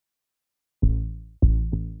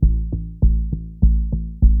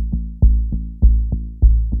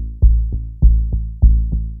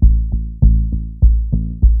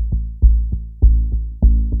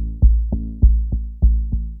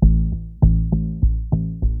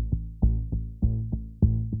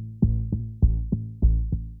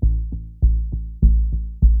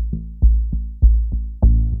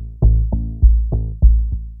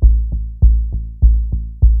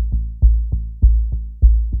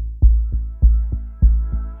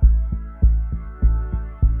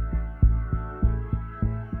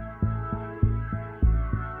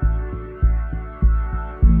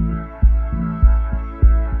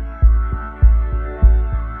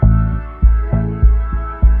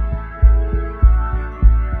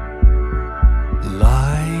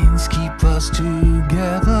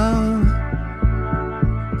together,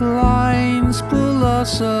 lines pull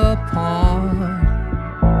us apart,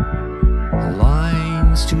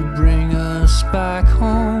 lines to bring us back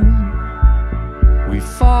home. We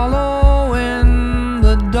follow in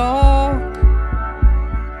the dark,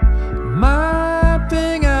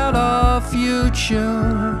 mapping out our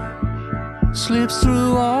future, slips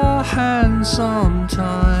through our hands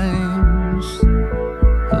sometimes.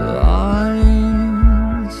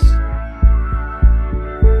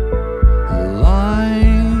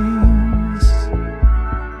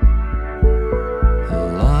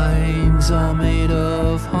 Lines are made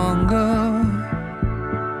of hunger,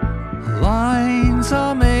 lines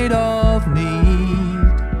are made of need,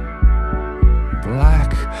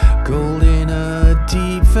 black gold in a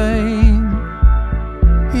deep vein,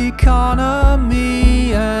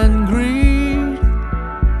 economy and greed,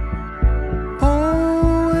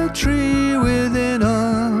 poetry within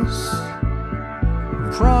us,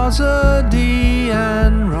 prosody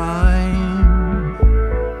and rhyme.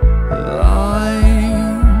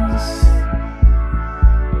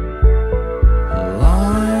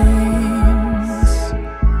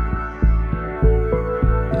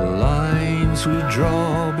 Lines we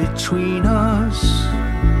draw between us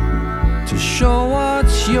to show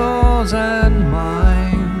what's yours and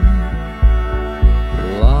mine,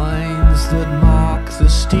 lines that mark the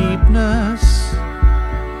steepness,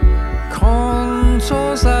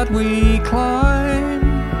 contours that we climb.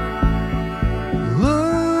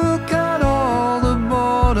 Look at all the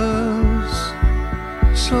borders,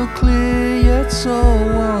 so clear yet so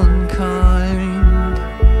unkind.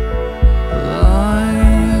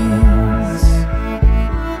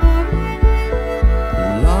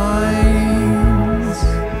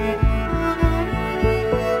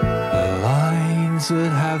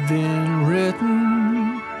 That have been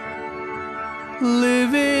written,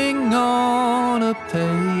 living on a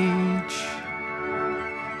page,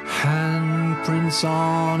 handprints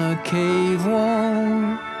on a cave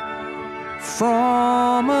wall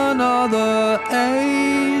from another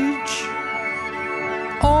age.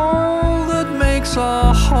 All that makes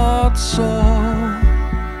our hearts soar,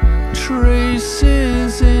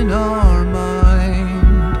 traces in our